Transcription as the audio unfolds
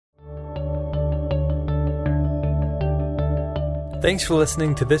Thanks for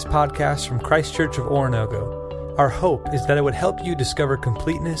listening to this podcast from Christ Church of Oronogo. Our hope is that it would help you discover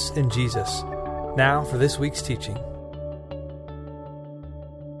completeness in Jesus. Now for this week's teaching.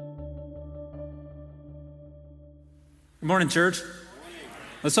 Good morning, church.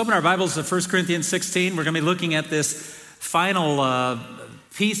 Let's open our Bibles to 1 Corinthians 16. We're going to be looking at this final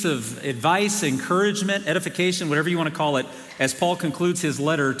piece of advice, encouragement, edification, whatever you want to call it, as Paul concludes his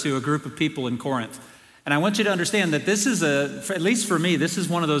letter to a group of people in Corinth. And I want you to understand that this is at least for me, this is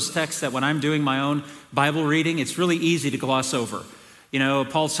one of those texts that when I'm doing my own Bible reading, it's really easy to gloss over. You know,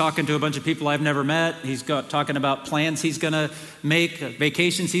 Paul's talking to a bunch of people I've never met. He's talking about plans he's going to make,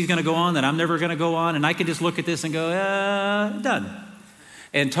 vacations he's going to go on that I'm never going to go on. And I can just look at this and go, done.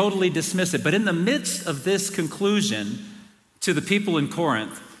 And totally dismiss it. But in the midst of this conclusion to the people in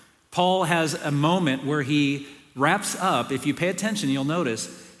Corinth, Paul has a moment where he wraps up. If you pay attention, you'll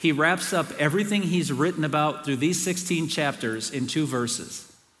notice he wraps up everything he's written about through these 16 chapters in 2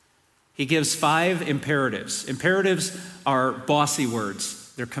 verses. He gives 5 imperatives. Imperatives are bossy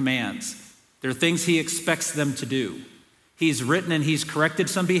words. They're commands. They're things he expects them to do. He's written and he's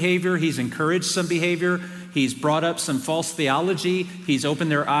corrected some behavior. He's encouraged some behavior. He's brought up some false theology. He's opened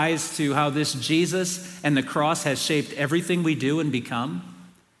their eyes to how this Jesus and the cross has shaped everything we do and become.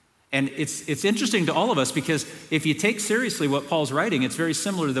 And it's interesting to all of us because if you take seriously what Paul's writing, it's very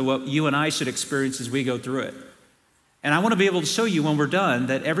similar to what you and I should experience as we go through it. And I want to be able to show you when we're done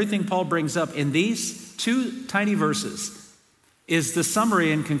that everything Paul brings up in these 2 tiny verses is the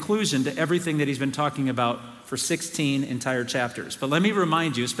summary and conclusion to everything that he's been talking about for 16 entire chapters. But let me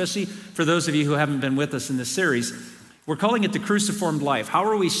remind you, especially for those of you who haven't been with us in this series, we're calling it the cruciformed life. How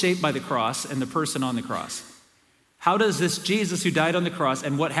are we shaped by the cross and the person on the cross? How does this Jesus who died on the cross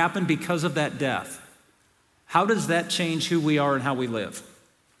and what happened because of that death, how does that change who we are and how we live?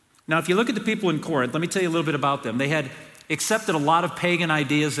 Now, if you look at the people in Corinth, let me tell you a little bit about them. They had accepted a lot of pagan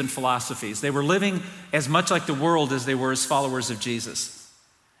ideas and philosophies. They were living as much like the world as they were as followers of Jesus.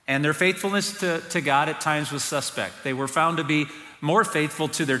 And their faithfulness to God at times was suspect. They were found to be more faithful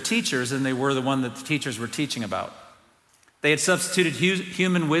to their teachers than they were the one that the teachers were teaching about. They had substituted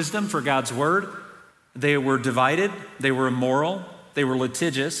human wisdom for God's word. They were divided, they were immoral, they were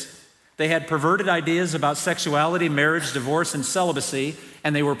litigious, they had perverted ideas about sexuality, marriage, divorce, and celibacy,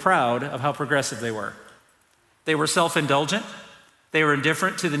 and they were proud of how progressive they were. They were self-indulgent, they were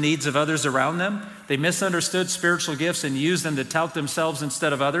indifferent to the needs of others around them, they misunderstood spiritual gifts and used them to tout themselves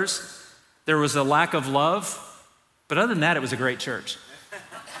instead of others. There was a lack of love, but other than that, it was a great church.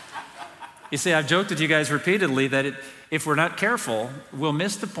 You see, I've joked with you guys repeatedly that if we're not careful, we'll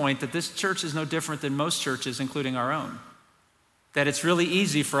miss the point that this church is no different than most churches, including our own. That it's really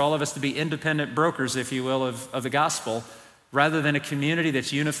easy for all of us to be independent brokers, if you will, of the gospel, rather than a community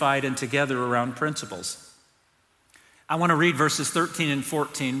that's unified and together around principles. I want to read verses 13 and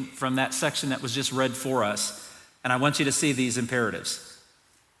 14 from that section that was just read for us, and I want you to see these imperatives.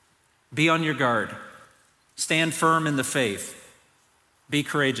 Be on your guard. Stand firm in the faith. Be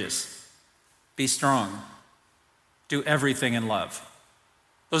courageous. Be strong. Do everything in love.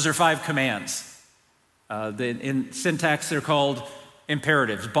 Those are 5 commands. In syntax, they're called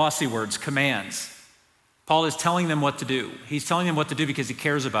imperatives, bossy words, commands. Paul is telling them what to do. He's telling them what to do because he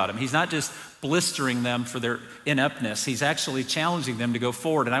cares about them. He's not just blistering them for their ineptness. He's actually challenging them to go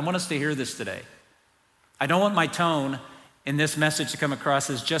forward. And I want us to hear this today. I don't want my tone in this message to come across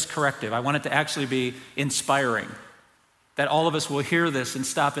as just corrective. I want it to actually be inspiring. That all of us will hear this and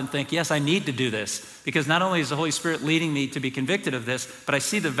stop and think, yes, I need to do this. Because not only is the Holy Spirit leading me to be convicted of this, but I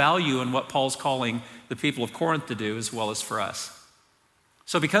see the value in what Paul's calling the people of Corinth to do as well as for us.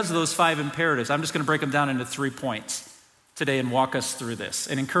 So because of those 5 imperatives, I'm just going to break them down into 3 points today and walk us through this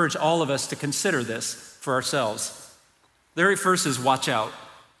and encourage all of us to consider this for ourselves. The very first is watch out.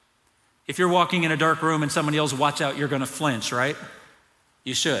 If you're walking in a dark room and someone yells, watch out, you're going to flinch, right?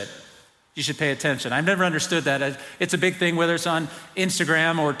 You should. You should pay attention. I've never understood that. It's a big thing, whether it's on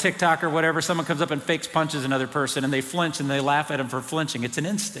Instagram or TikTok or whatever. Someone comes up and fakes punches another person and they flinch and they laugh at them for flinching. It's an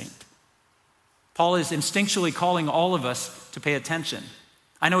instinct. Paul is instinctually calling all of us to pay attention.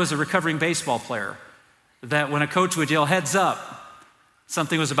 I know as a recovering baseball player that when a coach would yell, heads up,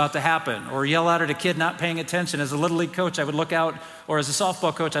 something was about to happen, or yell out at a kid not paying attention. As a little league coach, I would look out, or as a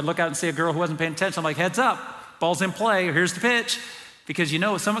softball coach, I'd look out and see a girl who wasn't paying attention. I'm like, heads up, ball's in play, or here's the pitch. Because you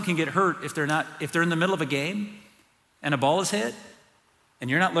know someone can get hurt if they're in the middle of a game and a ball is hit and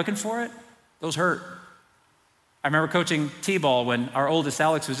you're not looking for it, those hurt. I remember coaching T-ball when our oldest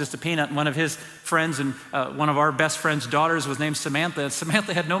Alex was just a peanut, and one of his friends and one of our best friend's daughters was named Samantha.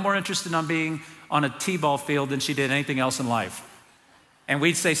 Samantha had no more interest in being on a T-ball field than she did anything else in life. And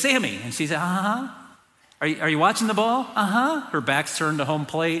we'd say, Sammy, and she'd say, Are you watching the ball? Uh-huh. Her back's turned to home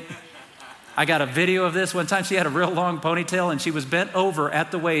plate. I got a video of this. One time she had a real long ponytail and she was bent over at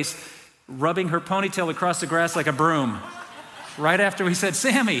the waist, rubbing her ponytail across the grass like a broom. Right after we said,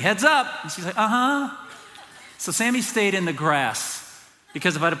 Sammy, heads up. And she's like, uh-huh. So Sammy stayed in the grass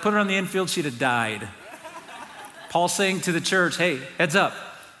because if I'd have put her on the infield, she'd have died. Paul's saying to the church, hey, heads up.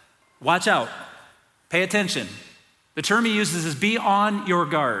 Watch out. Pay attention. The term he uses is be on your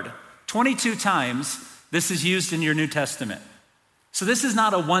guard. 22 times this is used in your New Testament. So this is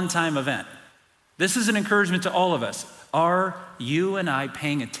not a one-time event. This is an encouragement to all of us. Are you and I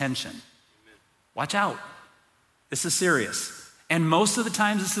paying attention? Watch out. This is serious. And most of the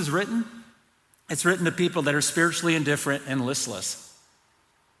times this is written, it's written to people that are spiritually indifferent and listless.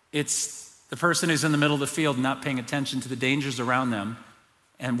 It's the person who's in the middle of the field not paying attention to the dangers around them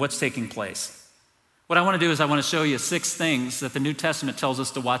and what's taking place. What I want to do is I want to show you 6 things that the New Testament tells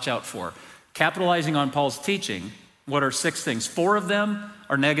us to watch out for. Capitalizing on Paul's teaching, what are 6 things? 4 of them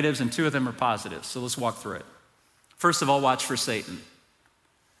are negatives and 2 of them are positives. So let's walk through it. First of all, watch for Satan.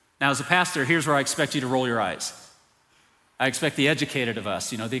 Now, as a pastor, here's where I expect you to roll your eyes. I expect the educated of us,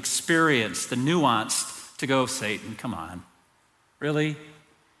 the experienced, the nuanced, to go, Satan, come on. Really?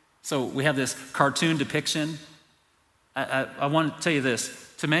 So we have this cartoon depiction. I want to tell you this.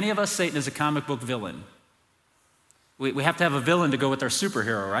 To many of us, Satan is a comic book villain. We have to have a villain to go with our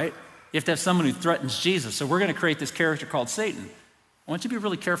superhero, right? You have to have someone who threatens Jesus. So we're going to create this character called Satan. I want you to be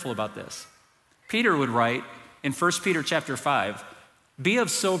really careful about this. Peter would write in 1 Peter chapter 5, be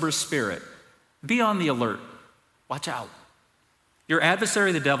of sober spirit. Be on the alert. Watch out. Your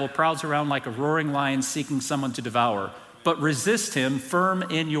adversary, the devil, prowls around like a roaring lion seeking someone to devour, but resist him firm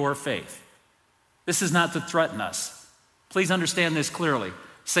in your faith. This is not to threaten us. Please understand this clearly.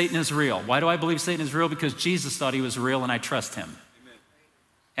 Satan is real. Why do I believe Satan is real? Because Jesus thought he was real and I trust him. Amen.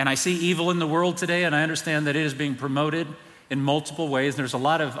 And I see evil in the world today and I understand that it is being promoted in multiple ways. There's a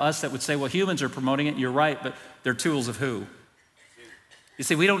lot of us that would say, well, humans are promoting it. You're right, but they're tools of who? You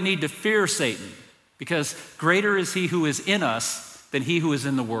see, we don't need to fear Satan because greater is he who is in us than he who is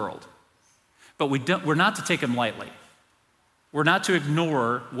in the world. But we're not to take him lightly. We're not to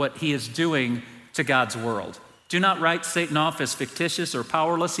ignore what he is doing to God's world. Do not write Satan off as fictitious or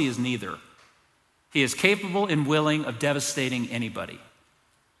powerless. He is neither. He is capable and willing of devastating anybody.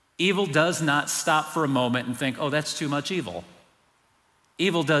 Evil does not stop for a moment and think, oh, that's too much evil.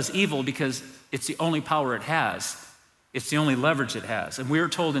 Evil does evil because it's the only power it has. It's the only leverage it has. And we are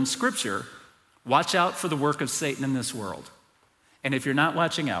told in Scripture, watch out for the work of Satan in this world. And if you're not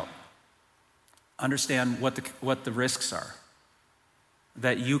watching out, understand what the risks are.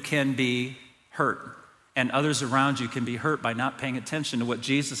 That you can be hurt, and others around you can be hurt by not paying attention to what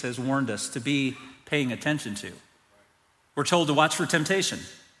Jesus has warned us to be paying attention to. We're told to watch for temptation.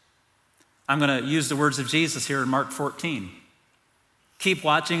 I'm going to use the words of Jesus here in Mark 14. Keep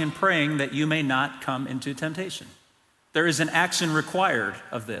watching and praying that you may not come into temptation. There is an action required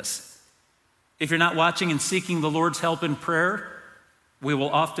of this. If you're not watching and seeking the Lord's help in prayer, we will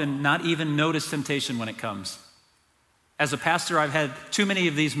often not even notice temptation when it comes. As a pastor, I've had too many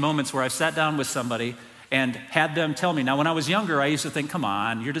of these moments where I've sat down with somebody and had them tell me. Now, when I was younger, I used to think, come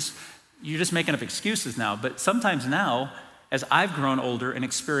on, you're just making up excuses now. But sometimes now, as I've grown older and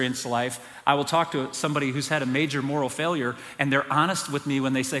experienced life, I will talk to somebody who's had a major moral failure, and they're honest with me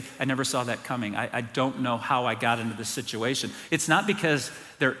when they say, I never saw that coming. I don't know how I got into this situation. It's not because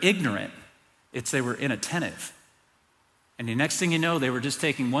they're ignorant. It's they were inattentive. And the next thing you know, they were just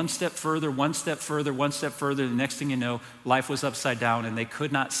taking one step further, one step further, one step further. The next thing you know, life was upside down and they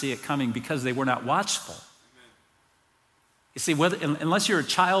could not see it coming because they were not watchful. Amen. You see, unless you're a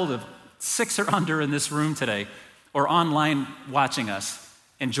child of 6 or under in this room today or online watching us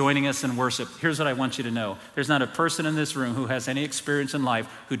and joining us in worship, here's what I want you to know. There's not a person in this room who has any experience in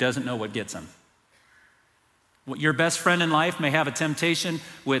life who doesn't know what gets them. Your best friend in life may have a temptation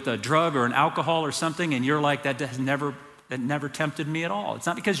with a drug or an alcohol or something, and you're like, that never tempted me at all. It's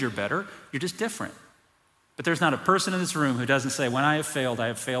not because you're better, you're just different. But there's not a person in this room who doesn't say, when I have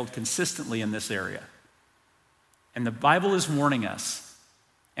failed consistently in this area. And the Bible is warning us,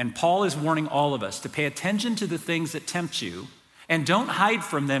 and Paul is warning all of us to pay attention to the things that tempt you, and don't hide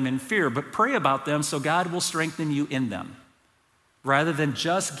from them in fear, but pray about them so God will strengthen you in them, rather than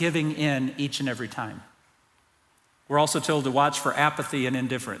just giving in each and every time. We're also told to watch for apathy and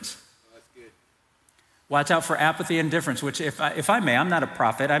indifference. Watch out for apathy and indifference, which if I may, I'm not a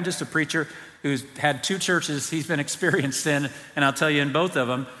prophet. I'm just a preacher who's had 2 churches he's been experienced in, and I'll tell you in both of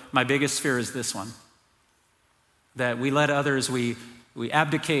them, my biggest fear is this one. That we let others, we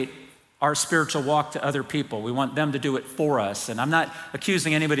abdicate our spiritual walk to other people. We want them to do it for us. And I'm not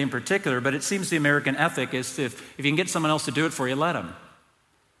accusing anybody in particular, but it seems the American ethic is if you can get someone else to do it for you, let them.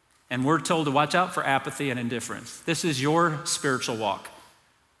 And we're told to watch out for apathy and indifference. This is your spiritual walk.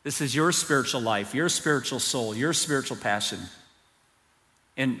 This is your spiritual life, your spiritual soul, your spiritual passion.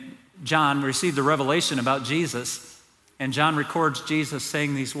 And John received the revelation about Jesus, and John records Jesus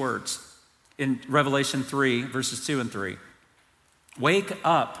saying these words in Revelation 3, verses 2 and 3. Wake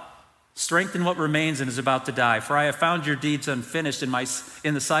up. Strengthen what remains and is about to die, for I have found your deeds unfinished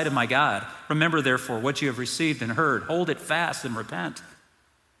in the sight of my God. Remember, therefore, what you have received and heard. Hold it fast and repent.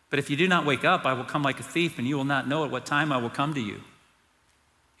 But if you do not wake up, I will come like a thief, and you will not know at what time I will come to you.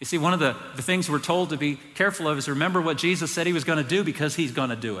 You see, one of the things we're told to be careful of is remember what Jesus said he was going to do because he's going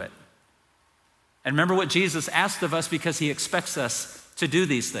to do it. And remember what Jesus asked of us because he expects us to do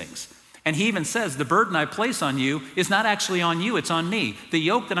these things. And he even says, the burden I place on you is not actually on you, it's on me. The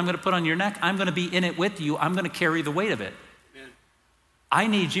yoke that I'm going to put on your neck, I'm going to be in it with you. I'm going to carry the weight of it. Amen. I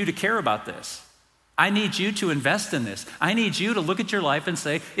need you to care about this. I need you to invest in this. I need you to look at your life and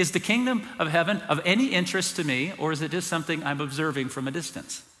say, is the kingdom of heaven of any interest to me, or is it just something I'm observing from a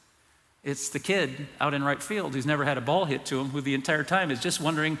distance? It's the kid out in right field who's never had a ball hit to him, who the entire time is just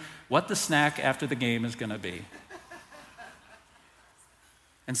wondering what the snack after the game is going to be.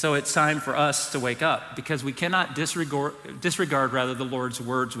 And so it's time for us to wake up because we cannot disregard the Lord's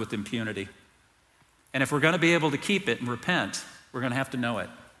words with impunity. And if we're going to be able to keep it and repent, we're going to have to know it.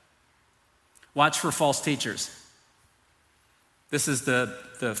 Watch for false teachers. This is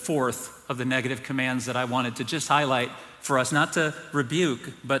the fourth of the negative commands that I wanted to just highlight for us, not to rebuke,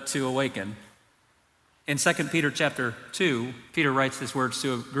 but to awaken. In 2 Peter chapter 2, Peter writes these words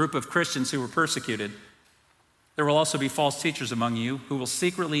to a group of Christians who were persecuted. There will also be false teachers among you who will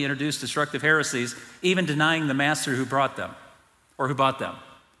secretly introduce destructive heresies, even denying the master who brought them or who bought them.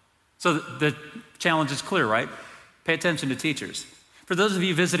 So the challenge is clear, right? Pay attention to teachers. For those of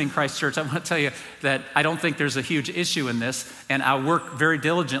you visiting Christ Church, I want to tell you that I don't think there's a huge issue in this, and I'll work very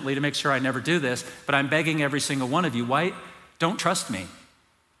diligently to make sure I never do this, but I'm begging every single one of you, why? Don't trust me.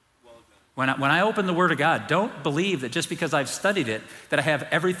 When I open the Word of God, don't believe that just because I've studied it, that I have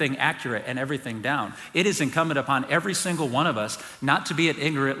everything accurate and everything down. It is incumbent upon every single one of us not to be an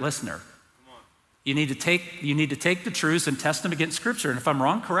ignorant listener. You need to take the truths and test them against Scripture. And if I'm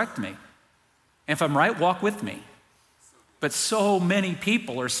wrong, correct me. And if I'm right, walk with me. But so many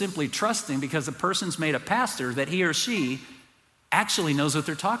people are simply trusting because a person's made a pastor that he or she actually knows what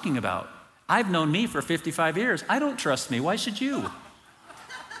they're talking about. I've known me for 55 years. I don't trust me. Why should you?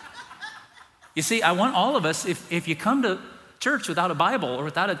 You see, I want all of us, if you come to church without a Bible or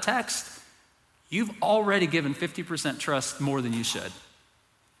without a text, you've already given 50% trust more than you should.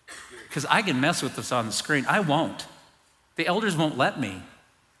 Because I can mess with this on the screen. I won't. The elders won't let me.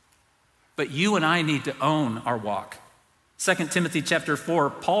 But you and I need to own our walk. 2 Timothy chapter 4,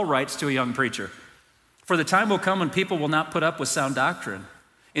 Paul writes to a young preacher, "For the time will come when people will not put up with sound doctrine.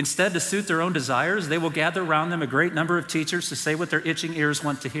 Instead, to suit their own desires, they will gather around them a great number of teachers to say what their itching ears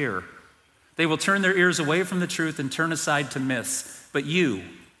want to hear. They will turn their ears away from the truth and turn aside to myths. But you,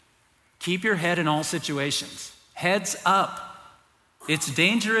 keep your head in all situations. Heads up. It's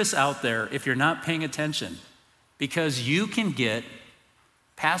dangerous out there if you're not paying attention because you can get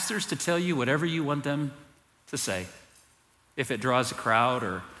pastors to tell you whatever you want them to say. If it draws a crowd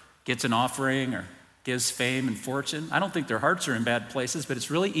or gets an offering or gives fame and fortune. I don't think their hearts are in bad places, but it's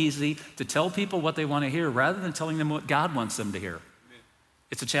really easy to tell people what they want to hear rather than telling them what God wants them to hear.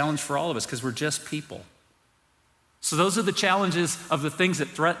 It's a challenge for all of us because we're just people. So those are the challenges of the things that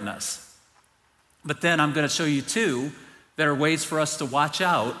threaten us. But then I'm going to show you two that are ways for us to watch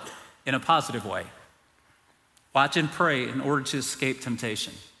out in a positive way. Watch and pray in order to escape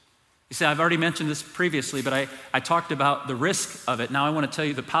temptation. You see, I've already mentioned this previously, but I talked about the risk of it. Now I want to tell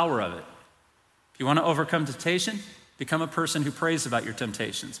you the power of it. If you want to overcome temptation, become a person who prays about your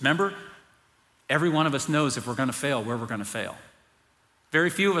temptations. Remember, every one of us knows if we're going to fail, where we're going to fail. Very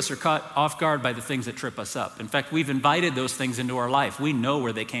few of us are caught off guard by the things that trip us up. In fact, we've invited those things into our life. We know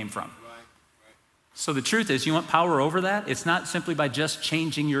where they came from. So the truth is, you want power over that? It's not simply by just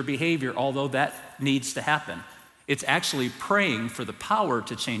changing your behavior, although that needs to happen. It's actually praying for the power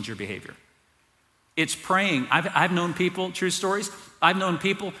to change your behavior. It's praying. I've known people, true stories, I've known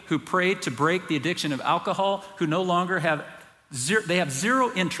people who prayed to break the addiction of alcohol, who no longer have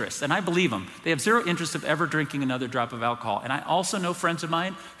zero interest, and I believe them. They have zero interest of ever drinking another drop of alcohol. And I also know friends of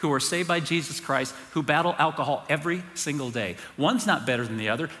mine who are saved by Jesus Christ who battle alcohol every single day. One's not better than the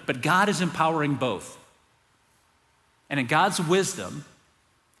other, but God is empowering both. And in God's wisdom,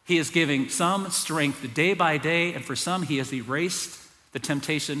 He is giving some strength day by day, and for some, He has erased the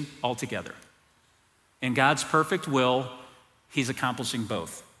temptation altogether. In God's perfect will, he's accomplishing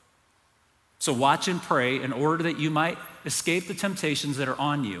both. So watch and pray in order that you might escape the temptations that are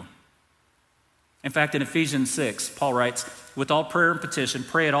on you. In fact, in Ephesians 6, Paul writes, with all prayer and petition,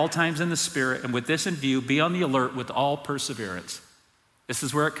 pray at all times in the Spirit, and with this in view, be on the alert with all perseverance. This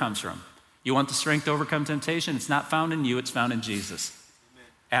is where it comes from. You want the strength to overcome temptation? It's not found in you, it's found in Jesus. Amen.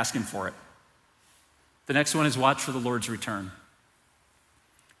 Ask him for it. The next one is watch for the Lord's return.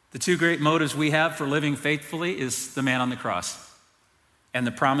 The two great motives we have for living faithfully is the man on the cross and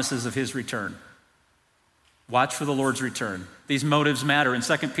the promises of his return. Watch for the Lord's return. These motives matter. In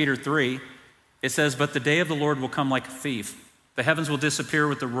 2 Peter 3, it says, but the day of the Lord will come like a thief. The heavens will disappear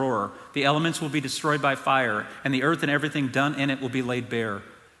with a roar. The elements will be destroyed by fire, and the earth and everything done in it will be laid bare.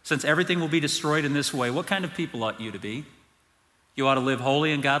 Since everything will be destroyed in this way, what kind of people ought you to be? You ought to live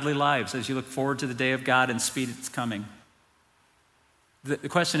holy and godly lives as you look forward to the day of God and speed its coming. The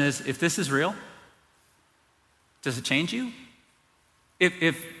question is, if this is real, does it change you?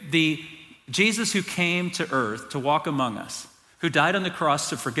 If the Jesus who came to earth to walk among us, who died on the cross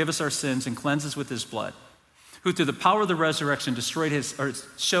to forgive us our sins and cleanse us with his blood, who through the power of the resurrection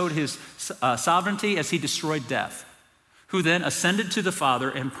showed his sovereignty as he destroyed death, who then ascended to the Father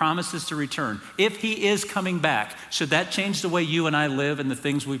and promises to return. If he is coming back, should that change the way you and I live and the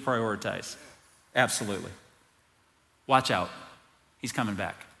things we prioritize? Absolutely. Watch out. He's coming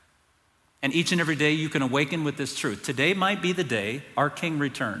back. And each and every day you can awaken with this truth. Today might be the day our King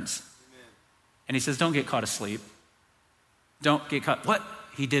returns. Amen. And he says, don't get caught asleep. Don't get caught. What?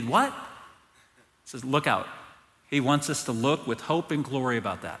 He did what? He says, look out. He wants us to look with hope and glory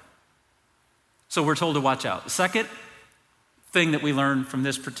about that. So we're told to watch out. The second thing that we learn from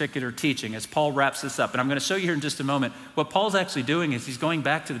this particular teaching as Paul wraps this up, and I'm going to show you here in just a moment, what Paul's actually doing is he's going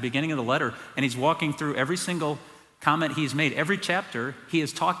back to the beginning of the letter and he's walking through every single comment he's made. Every chapter he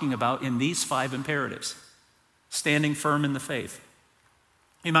is talking about in these 5 imperatives. Standing firm in the faith.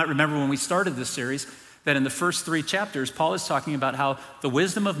 You might remember when we started this series that in the first 3 chapters, Paul is talking about how the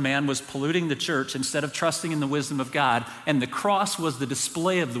wisdom of man was polluting the church instead of trusting in the wisdom of God, and the cross was the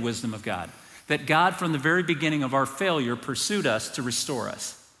display of the wisdom of God. That God, from the very beginning of our failure, pursued us to restore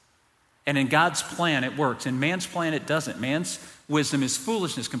us. And in God's plan, it works. In man's plan, it doesn't. Man's wisdom is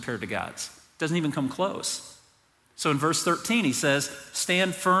foolishness compared to God's. It doesn't even come close. So in verse 13, he says,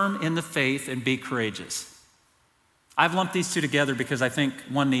 stand firm in the faith and be courageous. I've lumped these two together because I think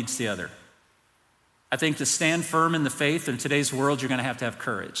one needs the other. I think to stand firm in the faith in today's world, you're going to have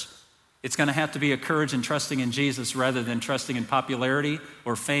courage. It's going to have to be a courage in trusting in Jesus rather than trusting in popularity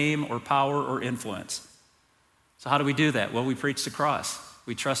or fame or power or influence. So how do we do that? Well, we preach the cross.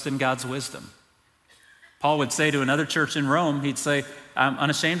 We trust in God's wisdom. Paul would say to another church in Rome, he'd say, I'm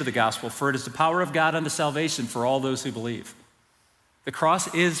unashamed of the gospel, for it is the power of God unto salvation for all those who believe. The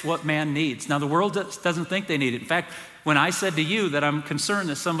cross is what man needs. Now, the world doesn't think they need it. In fact, when I said to you that I'm concerned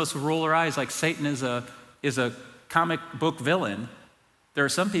that some of us will roll our eyes like Satan is a comic book villain, there are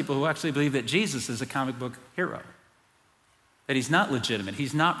some people who actually believe that Jesus is a comic book hero, that he's not legitimate,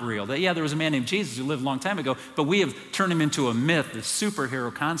 he's not real, that, yeah, there was a man named Jesus who lived a long time ago, but we have turned him into a myth, this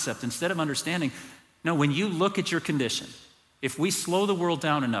superhero concept, instead of understanding, no, when you look at your condition, if we slow the world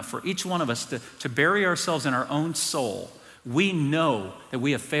down enough for each one of us to bury ourselves in our own soul, we know that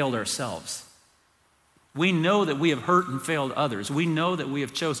we have failed ourselves. We know that we have hurt and failed others. We know that we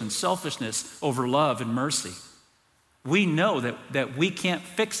have chosen selfishness over love and mercy. We know that we can't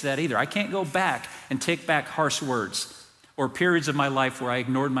fix that either. I can't go back and take back harsh words or periods of my life where I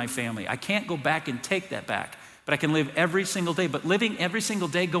ignored my family. I can't go back and take that back, but I can live every single day. But living every single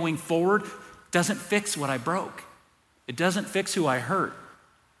day going forward doesn't fix what I broke. It doesn't fix who I hurt.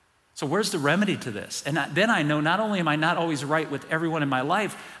 So where's the remedy to this? And then I know not only am I not always right with everyone in my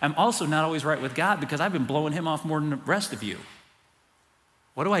life, I'm also not always right with God because I've been blowing him off more than the rest of you.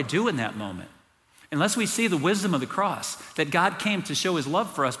 What do I do in that moment? Unless we see the wisdom of the cross, that God came to show his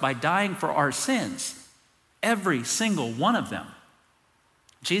love for us by dying for our sins, every single one of them,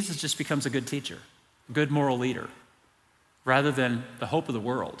 Jesus just becomes a good teacher, a good moral leader, rather than the hope of the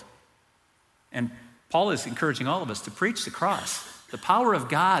world. And Paul is encouraging all of us to preach the cross, the power of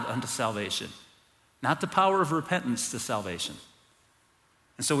God unto salvation, not the power of repentance to salvation.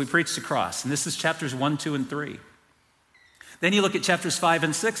 And so we preach the cross, and this is chapters 1, 2, and 3. Then you look at chapters 5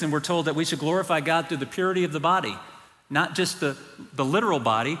 and 6, and we're told that we should glorify God through the purity of the body, not just the literal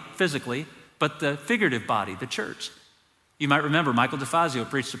body, physically, but the figurative body, the church. You might remember Michael DeFazio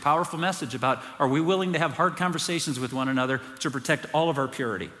preached a powerful message about, are we willing to have hard conversations with one another to protect all of our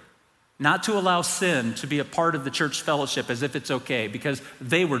purity? Not to allow sin to be a part of the church fellowship as if it's okay, because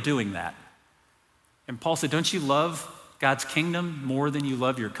they were doing that. And Paul said, don't you love God's kingdom more than you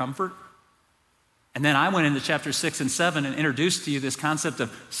love your comfort? And then I went into chapter 6 and 7 and introduced to you this concept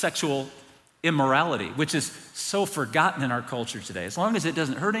of sexual immorality, which is so forgotten in our culture today. As long as it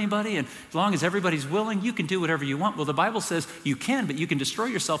doesn't hurt anybody and as long as everybody's willing, you can do whatever you want. Well, the Bible says you can, but you can destroy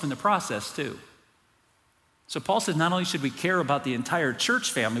yourself in the process too. So Paul says not only should we care about the entire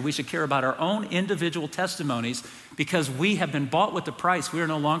church family, we should care about our own individual testimonies because we have been bought with the price. We are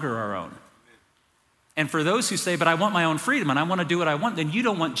no longer our own. And for those who say, but I want my own freedom and I want to do what I want, then you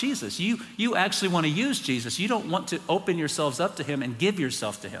don't want Jesus. You actually want to use Jesus. You don't want to open yourselves up to him and give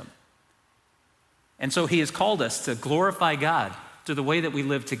yourself to him. And so he has called us to glorify God through the way that we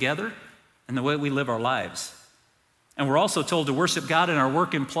live together and the way we live our lives. And we're also told to worship God in our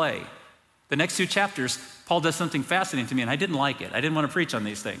work and play. The next 2 chapters, Paul does something fascinating to me, and I didn't like it. I didn't want to preach on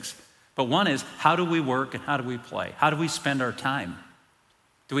these things. But one is, how do we work and how do we play? How do we spend our time?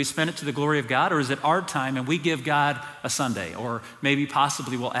 Do we spend it to the glory of God, or is it our time and we give God a Sunday, or maybe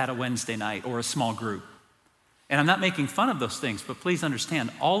possibly we'll add a Wednesday night or a small group? And I'm not making fun of those things, but please understand,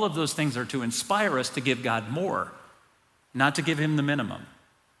 all of those things are to inspire us to give God more, not to give him the minimum.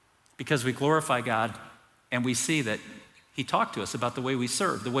 Because we glorify God and we see that he talked to us about the way we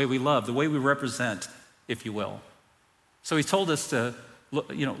serve, the way we love, the way we represent, if you will. So he told us to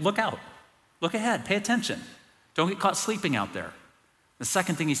look out, look ahead, pay attention. Don't get caught sleeping out there. The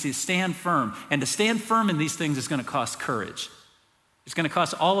second thing he says, stand firm. And to stand firm in these things is going to cost courage. It's going to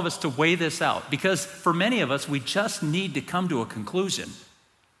cost all of us to weigh this out because for many of us, we just need to come to a conclusion.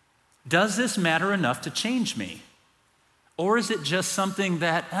 Does this matter enough to change me? Or is it just something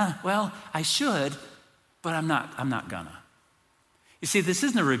that, I should, but I'm not gonna. You see, this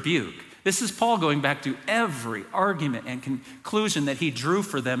isn't a rebuke. This is Paul going back to every argument and conclusion that he drew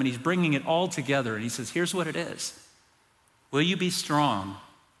for them, and he's bringing it all together. And he says, here's what it is. Will you be strong,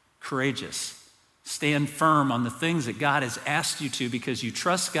 courageous, stand firm on the things that God has asked you to because you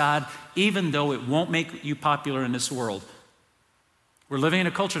trust God, even though it won't make you popular in this world? We're living in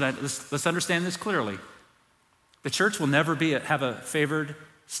a culture that, let's understand this clearly. The church will never have a favored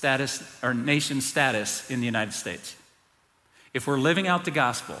status or nation status in the United States. If we're living out the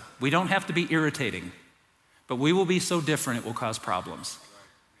gospel, we don't have to be irritating, but we will be so different it will cause problems.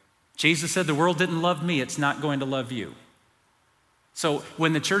 Jesus said, the world didn't love me, it's not going to love you. So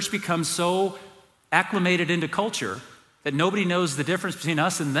when the church becomes so acclimated into culture that nobody knows the difference between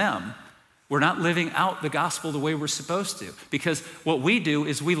us and them, we're not living out the gospel the way we're supposed to. Because what we do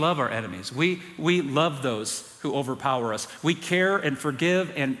is we love our enemies. We love those who overpower us. We care and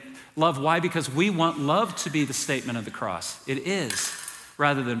forgive and love. Why? Because we want love to be the statement of the cross. It is,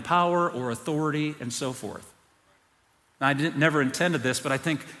 rather than power or authority and so forth. Now, I never intended this, but I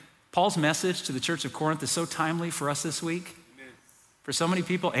think Paul's message to the church of Corinth is so timely for us this week. For so many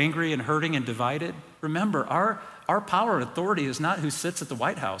people angry and hurting and divided, remember, our power and authority is not who sits at the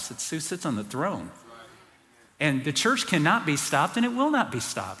White House, it's who sits on the throne. And the church cannot be stopped, and it will not be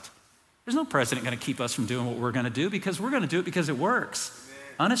stopped. There's no president going to keep us from doing what we're going to do because we're going to do it because it works.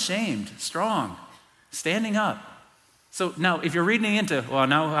 Unashamed, strong, standing up. So now, if you're reading into,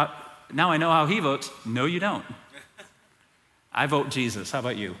 now I know how he votes. No, you don't. I vote Jesus. How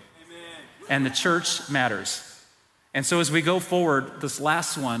about you? Amen. And the church matters. And so as we go forward, this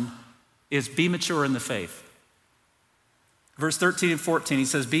last one is be mature in the faith. Verse 13 and 14, he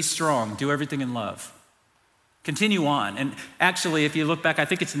says, be strong, do everything in love. Continue on. And actually, if you look back, I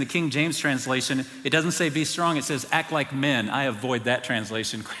think it's in the King James translation, it doesn't say be strong, it says act like men. I avoid that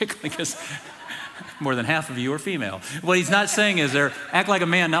translation quickly because more than half of you are female. What he's not saying is act like a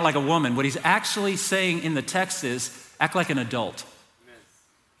man, not like a woman. What he's actually saying in the text is act like an adult.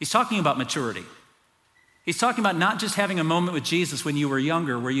 He's talking about maturity. He's talking about not just having a moment with Jesus when you were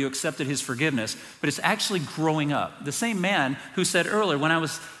younger where you accepted his forgiveness, but it's actually growing up. The same man who said earlier, when I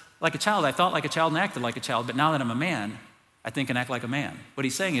was like a child, I thought like a child and acted like a child, but now that I'm a man, I think and act like a man. What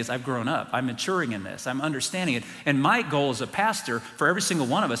he's saying is, I've grown up. I'm maturing in this. I'm understanding it. And my goal as a pastor for every single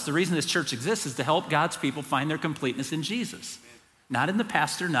one of us, the reason this church exists is to help God's people find their completeness in Jesus. Not in the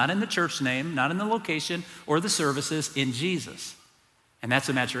pastor, not in the church name, not in the location or the services, in Jesus. And that's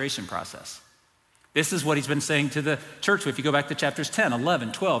a maturation process. This is what he's been saying to the church. If you go back to chapters 10,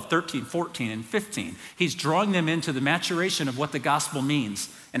 11, 12, 13, 14, and 15, he's drawing them into the maturation of what the gospel means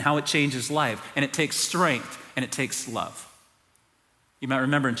and how it changes life. And it takes strength and it takes love. You might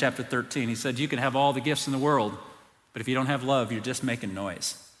remember in chapter 13, he said, you can have all the gifts in the world, but if you don't have love, you're just making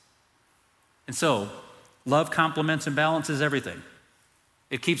noise. And so, love complements and balances everything.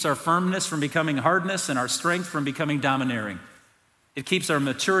 It keeps our firmness from becoming hardness and our strength from becoming domineering. It keeps our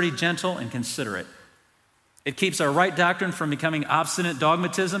maturity gentle and considerate. It keeps our right doctrine from becoming obstinate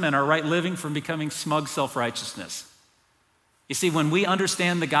dogmatism and our right living from becoming smug self-righteousness. You see, when we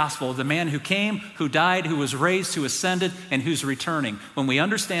understand the gospel of the man who came, who died, who was raised, who ascended, and who's returning, when we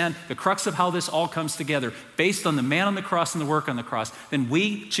understand the crux of how this all comes together based on the man on the cross and the work on the cross, then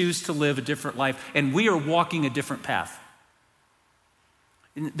we choose to live a different life, and we are walking a different path.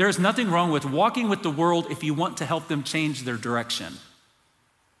 There's nothing wrong with walking with the world if you want to help them change their direction.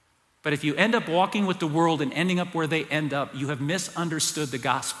 But if you end up walking with the world and ending up where they end up, you have misunderstood the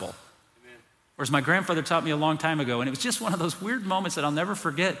gospel. Or as my grandfather taught me a long time ago, and it was just one of those weird moments that I'll never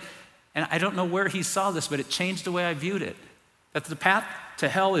forget, and I don't know where he saw this, but it changed the way I viewed it. That the path to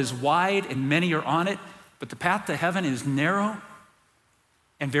hell is wide and many are on it, but the path to heaven is narrow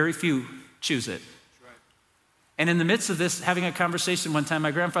and very few choose it. And in the midst of this, having a conversation one time,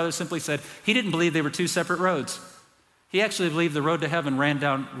 my grandfather simply said he didn't believe they were two separate roads. He actually believed the road to heaven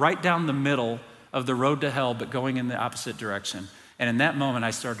ran right down the middle of the road to hell, but going in the opposite direction. And in that moment,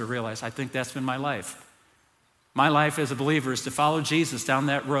 I started to realize, I think that's been my life. My life as a believer is to follow Jesus down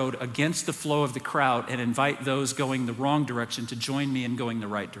that road against the flow of the crowd and invite those going the wrong direction to join me in going the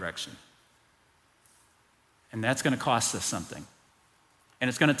right direction. And that's going to cost us something. And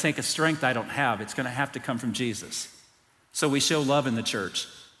it's going to take a strength I don't have. It's going to have to come from Jesus. So we show love in the church.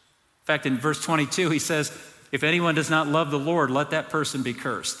 In fact, in verse 22, he says, if anyone does not love the Lord, let that person be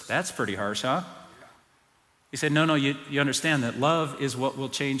cursed. That's pretty harsh, huh? He said, no, you understand that love is what will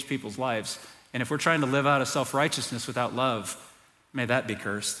change people's lives. And if we're trying to live out a self-righteousness without love, may that be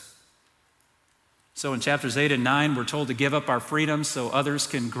cursed. So in chapters 8 and 9, we're told to give up our freedom so others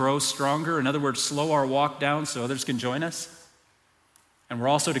can grow stronger. In other words, slow our walk down so others can join us. And we're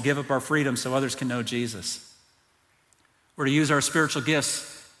also to give up our freedom so others can know Jesus. We're to use our spiritual gifts.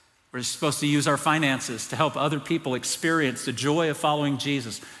 We're supposed to use our finances to help other people experience the joy of following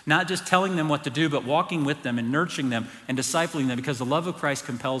Jesus. Not just telling them what to do, but walking with them and nurturing them and discipling them because the love of Christ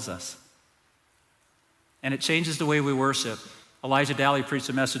compels us. And it changes the way we worship. Elijah Daly preached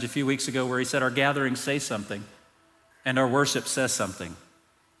a message a few weeks ago where he said our gatherings say something, and our worship says something,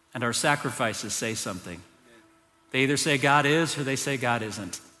 and our sacrifices say something. They either say God is or they say God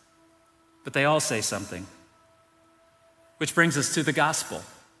isn't. But they all say something. Which brings us to the gospel.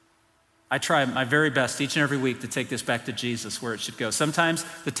 I try my very best each and every week to take this back to Jesus where it should go. Sometimes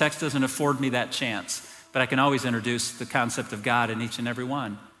the text doesn't afford me that chance, but I can always introduce the concept of God in each and every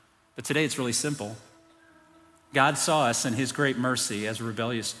one. But today it's really simple. God saw us in his great mercy as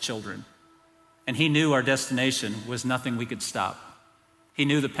rebellious children, and he knew our destination was nothing we could stop. He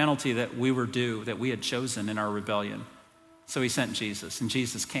knew the penalty that we were due, that we had chosen in our rebellion. So he sent Jesus, and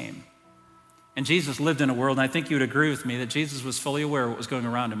Jesus came. And Jesus lived in a world, and I think you would agree with me, that Jesus was fully aware of what was going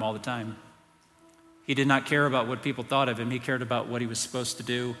around him all the time. He did not care about what people thought of him. He cared about what he was supposed to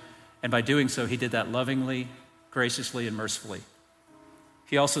do. And by doing so, he did that lovingly, graciously, and mercifully.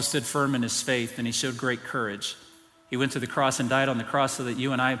 He also stood firm in his faith, and he showed great courage. He went to the cross and died on the cross so that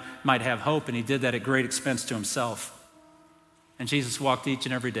you and I might have hope, and he did that at great expense to himself. And Jesus walked each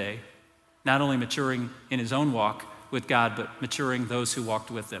and every day, not only maturing in his own walk with God, but maturing those who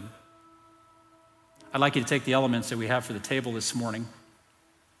walked with him. I'd like you to take the elements that we have for the table this morning.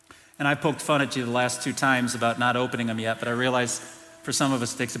 And I poked fun at you the last 2 times about not opening them yet, but I realize for some of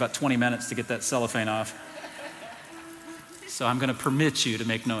us it takes about 20 minutes to get that cellophane off. So I'm going to permit you to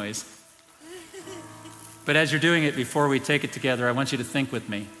make noise. But as you're doing it, before we take it together, I want you to think with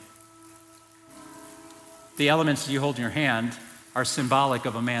me. The elements that you hold in your hand are symbolic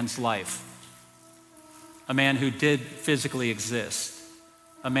of a man's life. A man who did physically exist.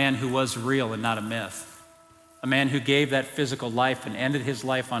 A man who was real and not a myth. A man who gave that physical life and ended his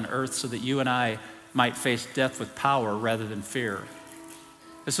life on earth so that you and I might face death with power rather than fear.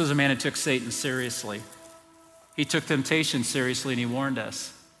 This was a man who took Satan seriously. He took temptation seriously and he warned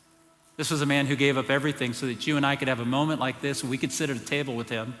us. This was a man who gave up everything so that you and I could have a moment like this and we could sit at a table with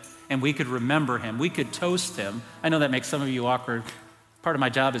him and we could remember him. We could toast him. I know that makes some of you awkward. Part of my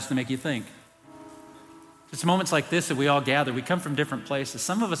job is to make you think. It's moments like this that we all gather. We come from different places.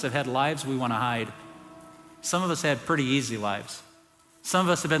 Some of us have had lives we want to hide. Some of us had pretty easy lives. Some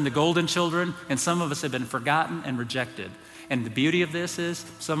of us have been the golden children, and some of us have been forgotten and rejected. And the beauty of this is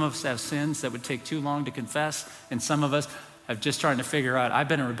some of us have sins that would take too long to confess, and some of us have just trying to figure out, I've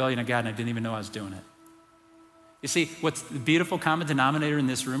been in rebellion of God and I didn't even know I was doing it. You see, what's the beautiful common denominator in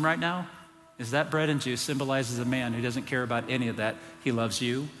this room right now is that bread and juice symbolizes a man who doesn't care about any of that. He loves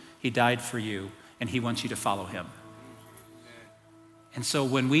you, he died for you, and he wants you to follow him. And so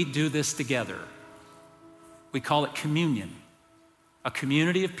when we do this together, we call it communion. A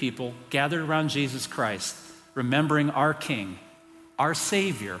community of people gathered around Jesus Christ, remembering our King, our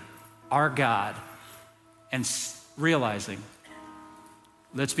Savior, our God, and realizing,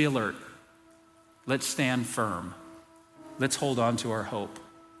 let's be alert. Let's stand firm. let's hold on to our hope.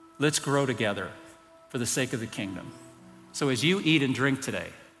 Let's grow together for the sake of the kingdom. So as you eat and drink today,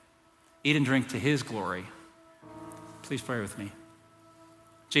 eat and drink to his glory. Please pray with me.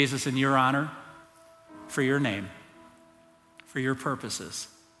 Jesus, in your honor, for your name, for your purposes,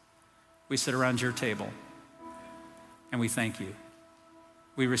 we sit around your table and we thank you.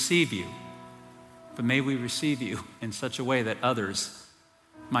 We receive you, but may we receive you in such a way that others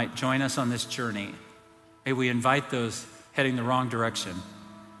might join us on this journey. May we invite those heading the wrong direction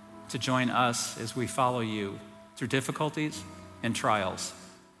to join us as we follow you through difficulties and trials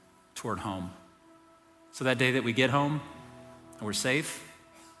toward home. So that day that we get home and we're safe,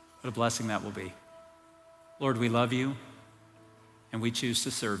 what a blessing that will be. Lord, we love you and we choose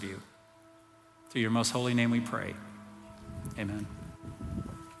to serve you. Through your most holy name we pray. Amen.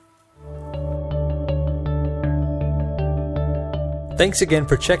 Thanks again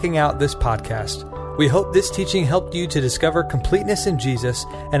for checking out this podcast. We hope this teaching helped you to discover completeness in Jesus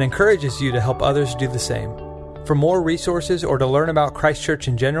and encourages you to help others do the same. For more resources or to learn about Christ Church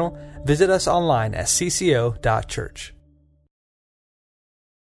in general, visit us online at cco.church.